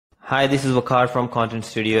Hi, this is Vakar from Content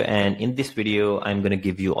Studio, and in this video, I'm going to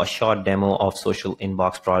give you a short demo of social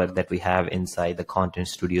inbox product that we have inside the Content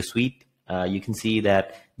Studio suite. You can see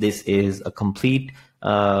that this is a complete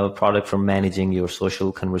product for managing your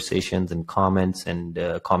social conversations and comments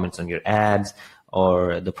on your ads,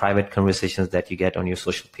 or the private conversations that you get on your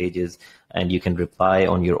social pages, and you can reply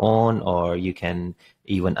on your own, or you can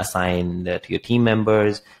even assign to your team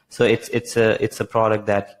members. So it's a product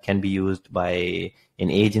that can be used by an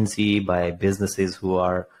agency, by businesses who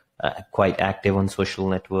are quite active on social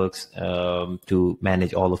networks, to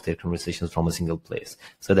manage all of their conversations from a single place,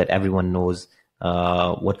 so that everyone knows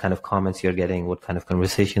what kind of comments you're getting, what kind of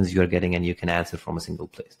conversations you're getting, and you can answer from a single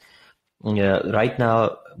place. Right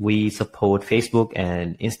now, we support Facebook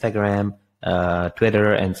and Instagram,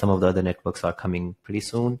 Twitter, and some of the other networks are coming pretty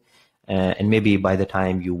soon. And maybe by the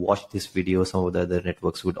time you watch this video, some of the other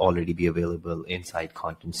networks would already be available inside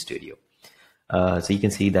Content Studio. So you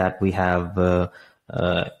can see that we have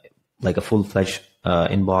like a full-fledged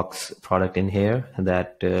inbox product in here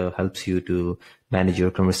that helps you to manage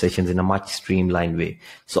your conversations in a much streamlined way.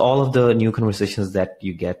 So all of the new conversations that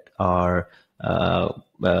you get are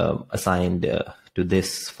assigned to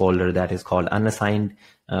this folder that is called unassigned,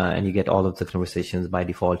 and you get all of the conversations by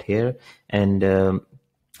default here. And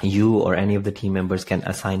you or any of the team members can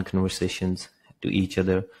assign conversations to each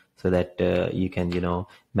other, so that you can,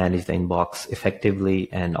 manage the inbox effectively,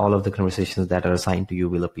 and all of the conversations that are assigned to you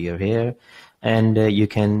will appear here. And you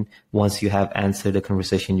can, once you have answered a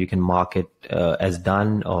conversation, you can mark it as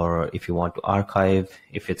done, or if you want to archive,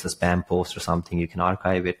 if it's a spam post or something, you can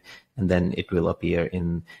archive it, and then it will appear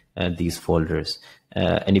in these folders.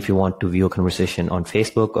 And if you want to view a conversation on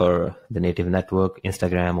Facebook or the native network,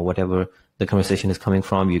 Instagram, or whatever the conversation is coming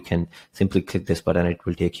from, you can simply click this button. It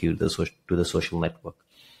will take you to the social network.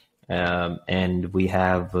 And we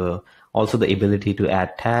have also the ability to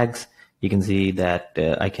add tags. You can see that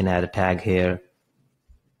I can add a tag here,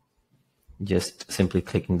 just simply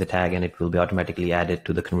clicking the tag, and it will be automatically added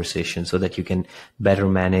to the conversation, so that you can better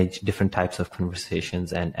manage different types of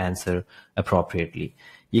conversations and answer appropriately.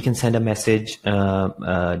 You can send a message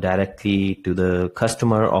directly to the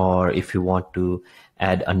customer, or if you want to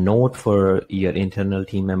add a note for your internal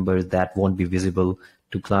team members that won't be visible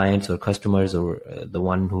to clients or customers, or the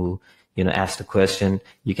one who asked a question,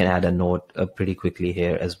 you can add a note pretty quickly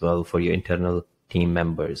here as well for your internal team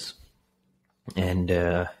members. And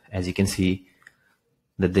as you can see,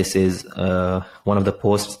 that this is one of the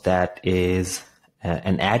posts that is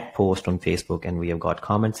an ad post on Facebook, and we have got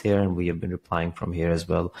comments here, and we have been replying from here as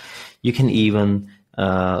well. You can even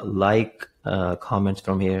like comments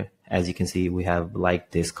from here. As you can see, we have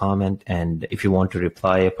liked this comment, and if you want to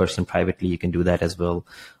reply a person privately, you can do that as well.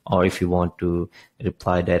 Or if you want to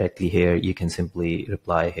reply directly here, you can simply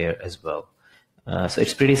reply here as well. So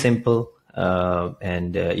it's pretty simple,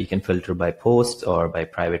 and you can filter by posts or by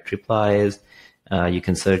private replies. You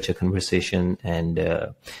can search a conversation, and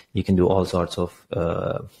you can do all sorts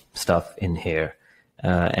of stuff in here.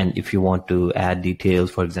 And if you want to add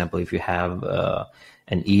details, for example, if you have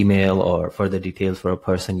an email or further details for a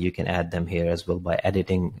person, you can add them here as well by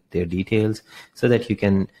editing their details, so that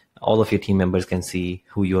all of your team members can see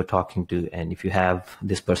who you're talking to. And if you have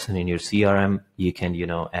this person in your CRM, you can,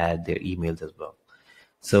 add their emails as well.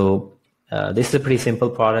 So this is a pretty simple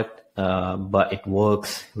product, but it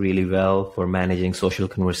works really well for managing social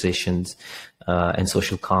conversations and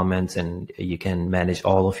social comments, and you can manage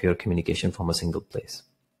all of your communication from a single place.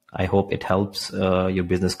 I hope it helps your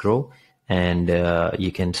business grow, and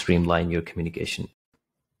you can streamline your communication.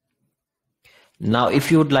 Now, if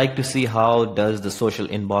you would like to see how does the social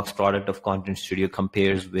inbox product of Content Studio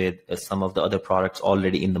compares with some of the other products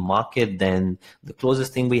already in the market, then the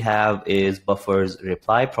closest thing we have is Buffer's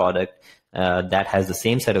reply product that has the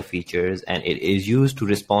same set of features, and it is used to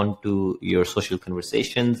respond to your social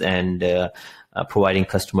conversations and providing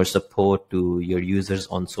customer support to your users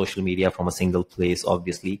on social media from a single place,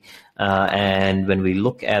 obviously. And when we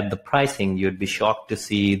look at the pricing, you'd be shocked to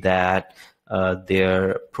see that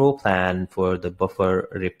their pro plan for the Buffer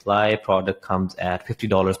reply product comes at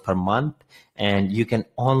 $50 per month, and you can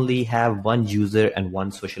only have one user and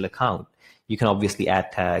one social account. You can obviously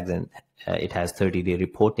add tags, and it has 30-day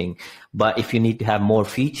reporting. But if you need to have more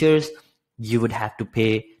features, you would have to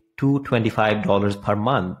pay $225 per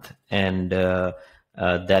month, and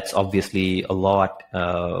that's obviously a lot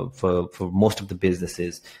for most of the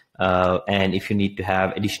businesses. And if you need to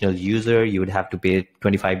have additional user, you would have to pay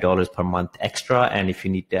 $25 per month extra. And if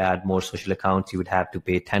you need to add more social accounts, you would have to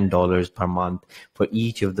pay $10 per month for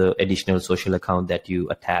each of the additional social account that you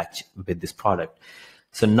attach with this product.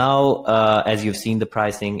 So now, as you've seen the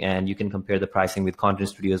pricing, and you can compare the pricing with Content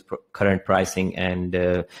Studio's current pricing, and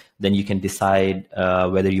then you can decide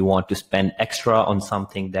whether you want to spend extra on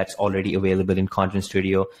something that's already available in Content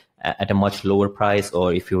Studio at a much lower price,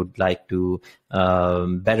 or if you would like to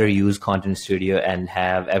better use Content Studio and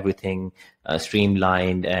have everything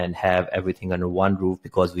streamlined and have everything under one roof,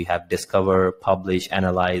 because we have discover, publish,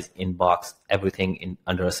 analyze, inbox, everything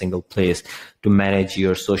under a single place to manage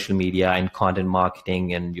your social media and content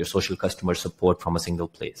marketing and your social customer support from a single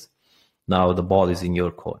place. Now the ball is in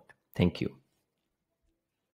your court. Thank you.